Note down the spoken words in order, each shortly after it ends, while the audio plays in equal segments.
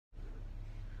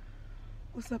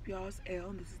What's up, y'all? It's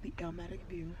Elle, and this is the Elmatic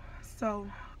View. So,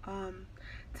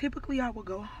 typically I will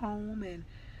go home and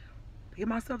get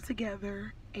myself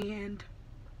together and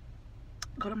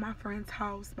go to my friend's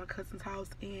house, my cousin's house,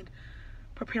 and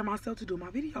prepare myself to do my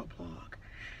video blog.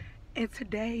 And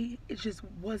today, it just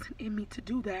wasn't in me to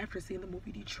do that after seeing the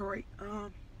movie Detroit.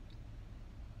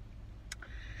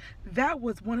 That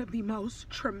was one of the most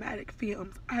traumatic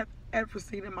films I have ever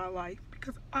seen in my life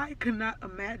because I could not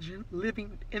imagine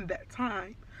living in that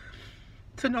time.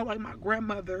 To know, like, my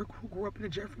grandmother who grew up in the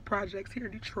Jeffrey Projects here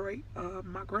in Detroit,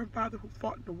 my grandfather who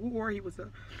fought in the war, he was a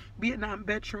Vietnam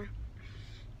veteran,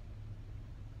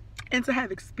 and to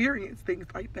have experienced things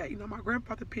like that. You know, my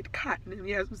grandfather picked cotton in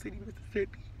Yazoo City,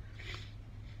 Mississippi,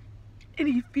 and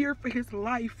he feared for his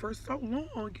life for so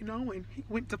long, you know, and he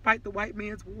went to fight the white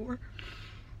man's war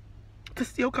to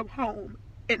still come home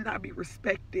and not be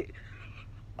respected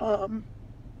for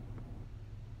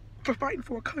fighting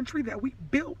for a country that we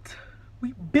built.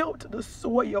 We built the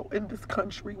soil in this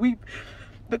country.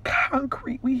 The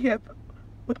concrete we have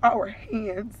with our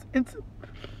hands, and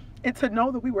to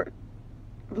know that we were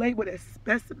labeled as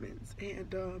specimens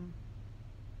and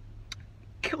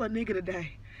kill a nigga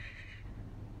today.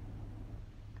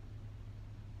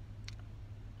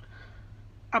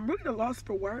 I'm really at a loss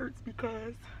for words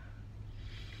because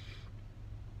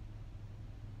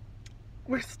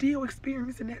we're still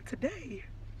experiencing that today.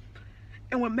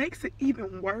 And what makes it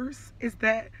even worse is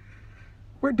that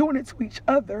we're doing it to each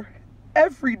other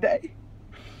every day.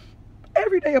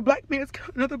 Every day a black man is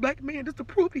killing another black man just to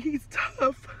prove that he's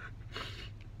tough.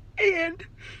 And,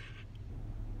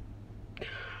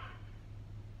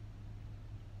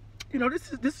 you know, this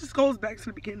just goes back to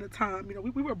the beginning of time. You know,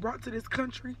 we were brought to this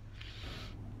country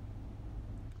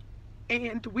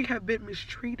and we have been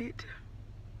mistreated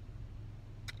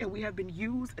and we have been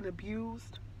used and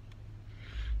abused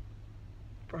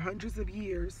for hundreds of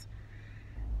years.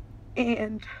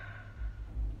 And,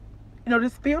 you know,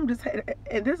 this film just had,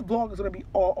 and this vlog is going to be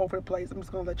all over the place. I'm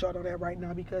just going to let y'all know that right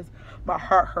now because my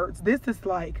heart hurts. This is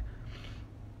like,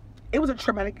 it was a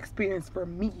traumatic experience for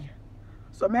me.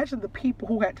 So imagine the people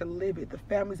who had to live it, the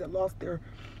families that lost their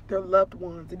loved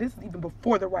ones. And this is even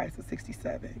before the riots of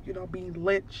 67, you know, being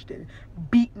lynched and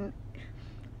beaten.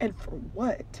 And for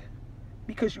what?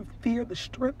 Because you fear the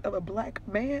strength of a black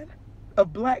man,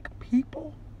 of black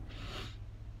people.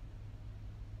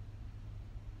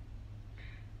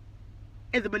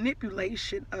 And the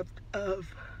manipulation of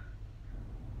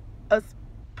us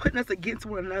putting us against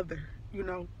one another, you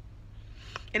know.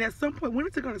 And at some point, when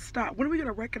is it going to stop? When are we going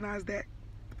to recognize that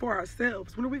for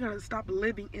ourselves? When are we going to stop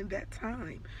living in that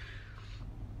time?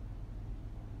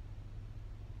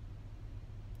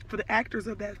 For the actors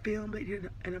of that film, they did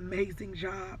an amazing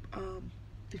job.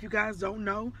 If you guys don't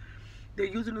know, they're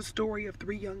using the story of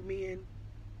 3 young men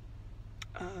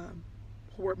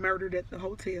who were murdered at the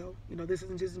hotel. You know, this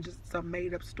isn't just some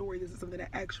made-up story. This is something that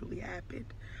actually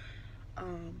happened.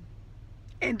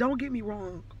 And don't get me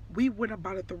wrong, we went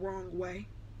about it the wrong way.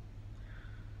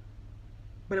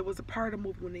 But it was a part of the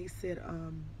movie when they said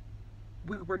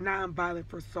we were non-violent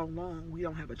for so long, we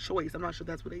don't have a choice. I'm not sure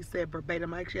that's what they said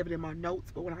verbatim. I actually have it in my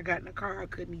notes, but when I got in the car, I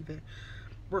couldn't even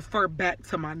refer back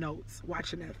to my notes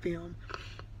watching that film.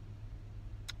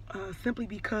 Simply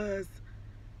because,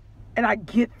 and I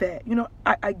get that, you know,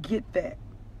 I get that.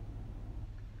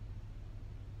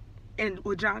 And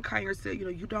what John Kyer said, you know,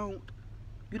 you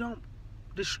don't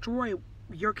destroy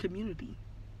your community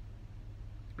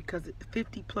because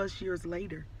 50 plus years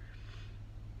later,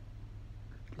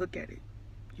 look at it,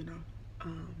 you know,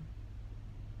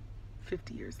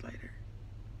 50 years later,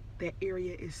 that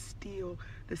area is still,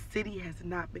 the city has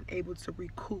not been able to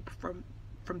recoup from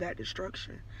that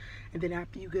destruction. And then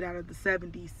after you get out of the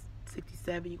 70s,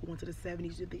 67, you go into the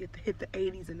 70s, you hit the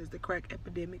 80s, and there's the crack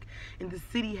epidemic, and the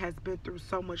city has been through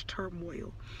so much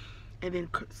turmoil, and then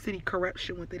city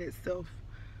corruption within itself,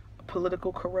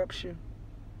 political corruption.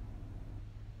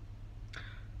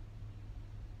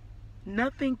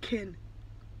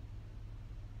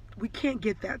 We can't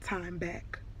get that time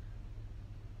back.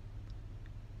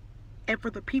 And for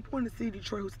the people in the city of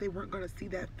Detroit who said they weren't going to see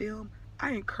that film,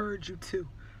 I encourage you to.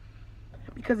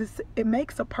 Because it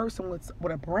makes a person with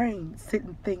a brain sit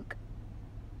and think.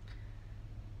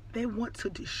 They want to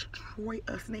destroy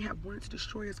us, and they have wanted to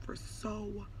destroy us for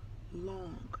so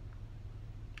long.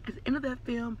 At the end of that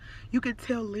film, you could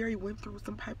tell Larry went through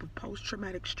some type of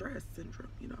post-traumatic stress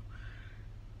syndrome, you know.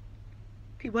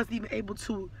 He wasn't even able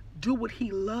to do what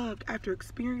he loved after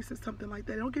experiencing something like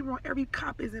that. Don't get me wrong, every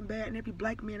cop isn't bad, and every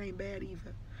black man ain't bad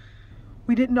either.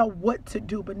 We didn't know what to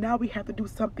do, but now we have to do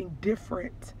something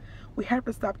different. We have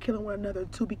to stop killing one another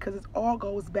too, because it all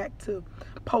goes back to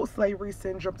post-slavery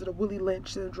syndrome, to the Willie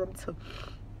Lynch syndrome, to...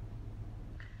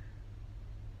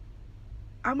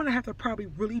 I'm going to have to probably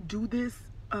really do this,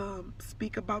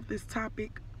 speak about this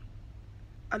topic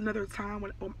another time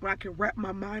when I can wrap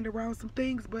my mind around some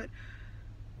things, but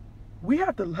we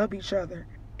have to love each other.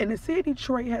 And the city of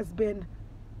Detroit has been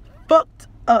fucked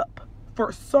up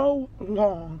for so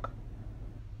long.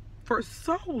 For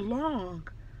so long.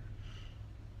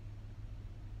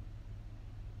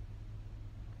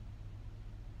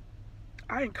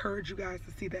 I encourage you guys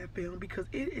to see that film, because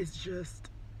it is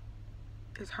just,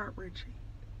 it's heart-wrenching.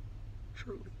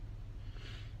 Truly.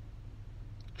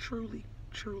 Truly,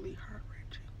 truly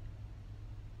heart-wrenching.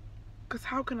 Because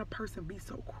how can a person be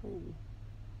so cruel?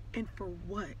 And for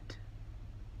what?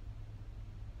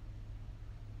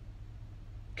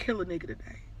 Kill a nigga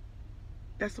today.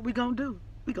 That's what we gonna do.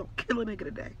 We gonna kill a nigga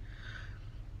today.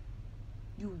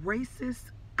 You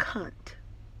racist cunt.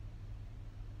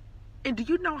 And do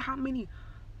you know how many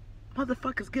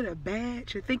motherfuckers get a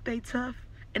badge and think they tough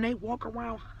and they walk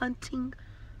around hunting?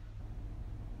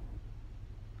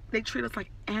 They treat us like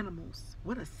animals.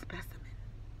 What a specimen.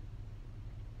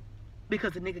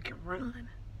 Because a nigga can run.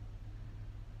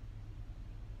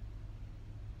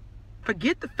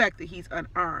 Forget the fact that he's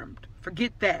unarmed.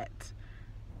 Forget that.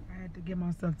 I had to get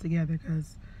myself together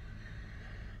because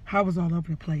I was all over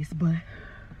the place. But,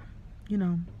 you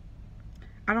know,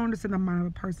 I don't understand the mind of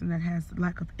a person that has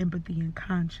lack of empathy and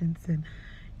conscience, and,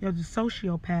 you know, the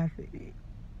sociopath,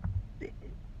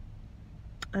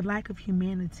 a lack of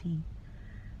humanity,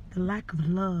 the lack of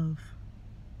love,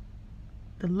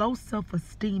 the low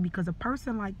self-esteem, because a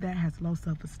person like that has low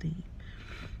self-esteem.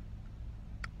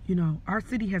 You know, our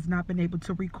city has not been able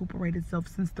to recuperate itself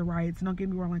since the riots. And don't get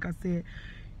me wrong, like I said,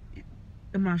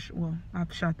 I'm not sure, well,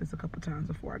 I've shot this a couple times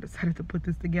before I decided to put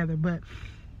this together, but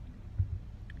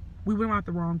we went out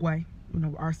the wrong way. You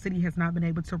know, our city has not been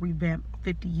able to revamp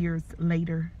 50 years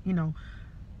later. You know,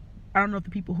 I don't know if the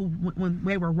people who, when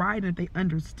they were rioting, they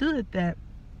understood that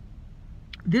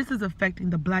this is affecting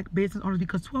the black business owners,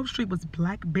 because 12th Street was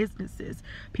black businesses,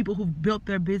 people who've built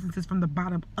their businesses from the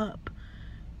bottom up.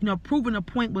 You know, proving a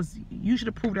point was, you should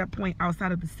have proved that point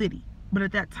outside of the city. But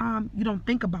at that time, you don't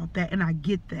think about that, and I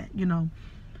get that, you know.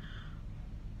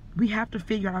 We have to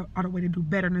figure out a way to do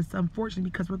better, and it's unfortunate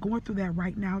because we're going through that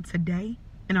right now today,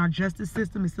 and our justice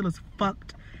system is still as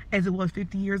fucked as it was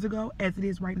 50 years ago, as it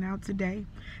is right now today.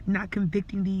 Not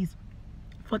convicting these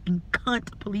fucking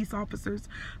cunt police officers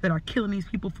that are killing these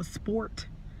people for sport,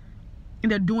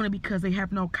 and they're doing it because they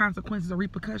have no consequences or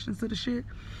repercussions to the shit.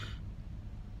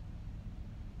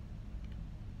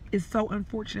 It's so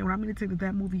unfortunate. When I'm going to tell you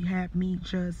that movie had me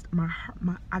just,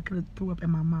 I could have threw up in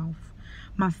my mouth.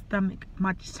 My stomach,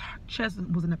 my chest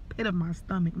was in the pit of my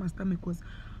stomach. My stomach was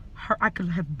hurt. I could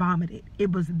have vomited.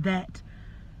 It was that.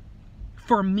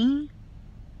 For me,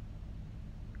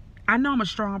 I know I'm a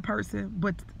strong person,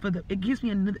 but it gives me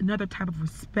another type of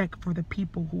respect for the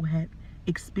people who had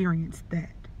experienced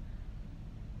that.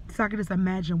 So I can just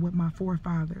imagine what my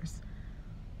forefathers,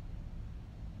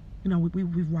 you know,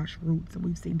 we've watched Roots and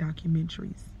we've seen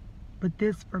documentaries. But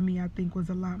this, for me, I think was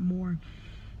a lot more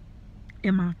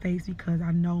in my face, because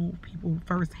I know people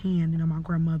firsthand. You know, my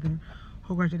grandmother,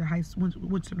 who graduated high school,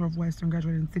 went to Northwestern,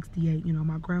 graduated in '68. You know,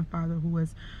 my grandfather, who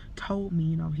has told me,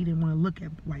 you know, he didn't want to look at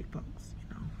white folks,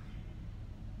 you know.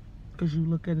 Because you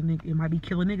look at a nigga, it might be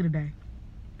kill a nigga today.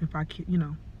 If I, you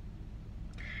know.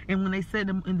 And when they said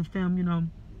in the film, you know,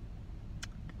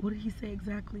 what did he say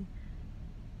exactly?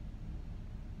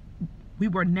 We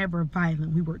were never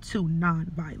violent. We were too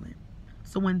non-violent.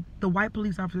 So when the white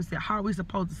police officer said, how are we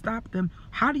supposed to stop them?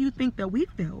 How do you think that we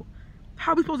feel?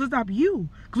 How are we supposed to stop you?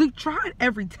 Because we've tried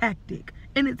every tactic,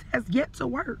 and it has yet to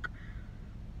work.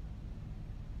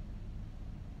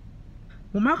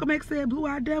 When Malcolm X said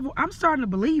blue-eyed devil, I'm starting to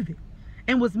believe it.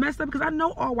 And what's messed up, because I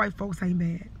know all white folks ain't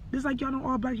bad. Just like y'all know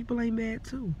all black people ain't bad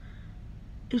too.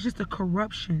 It's just a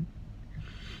corruption.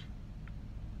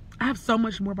 I have so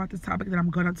much more about this topic that I'm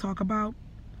going to talk about.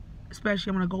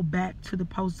 Especially, I'm going to go back to the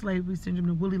post-slavery syndrome,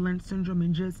 the Willie Lynch syndrome,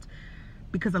 and just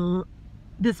because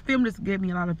this film just gave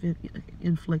me a lot of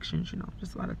inflictions, you know,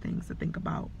 just a lot of things to think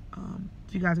about.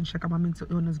 If you guys can check out my mental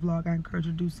illness vlog, I encourage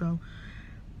you to do so.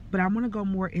 But I'm going to go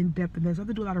more in depth in this. I have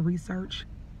to do a lot of research,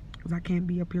 because I can't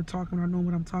be up here talking or knowing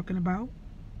what I'm talking about.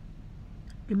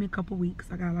 Give me a couple weeks.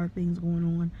 I got a lot of things going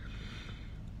on.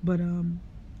 But,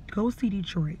 go see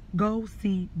Detroit. Go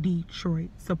see Detroit.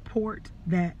 Support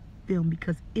that film,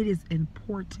 because it is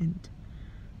important.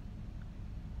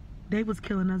 They was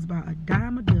killing us by a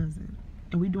dime a dozen,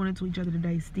 and we doing it to each other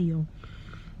today still.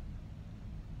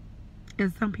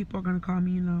 And some people are gonna call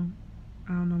me, you know,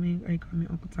 I don't know, we ain't call me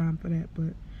Uncle Tom for that,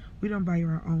 but we don't value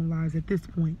our own lives at this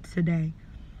point today.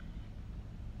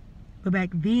 But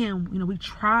back then, you know, we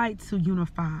tried to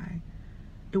unify.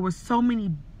 There were so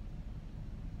many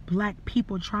black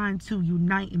people trying to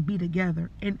unite and be together.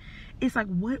 And it's like,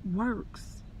 what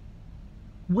works?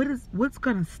 What's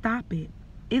gonna stop it?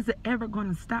 Is it ever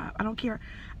gonna stop? I don't care.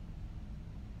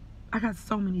 I got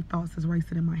so many thoughts that's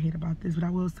racing in my head about this, but I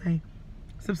will say,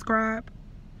 subscribe,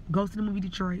 go to the movie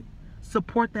Detroit,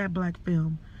 support that black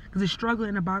film, because it's struggling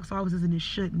in the box offices and it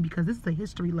shouldn't, because this is a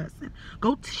history lesson.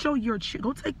 Go take your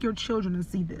children to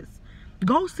see this.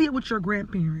 Go see it with your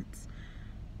grandparents.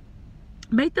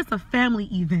 Make this a family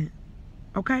event,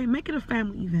 okay? Make it a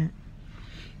family event.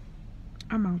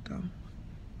 I'm out though.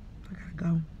 I gotta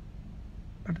go.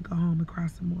 About to go home and cry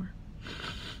some more.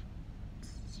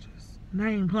 It's just, and I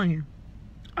ain't playing.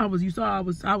 I was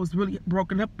really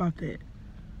broken up about that.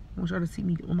 I want y'all to see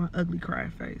me with my ugly cry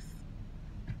face.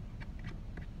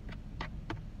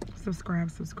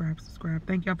 Subscribe.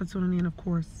 Thank y'all for tuning in, of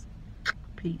course.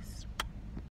 Peace.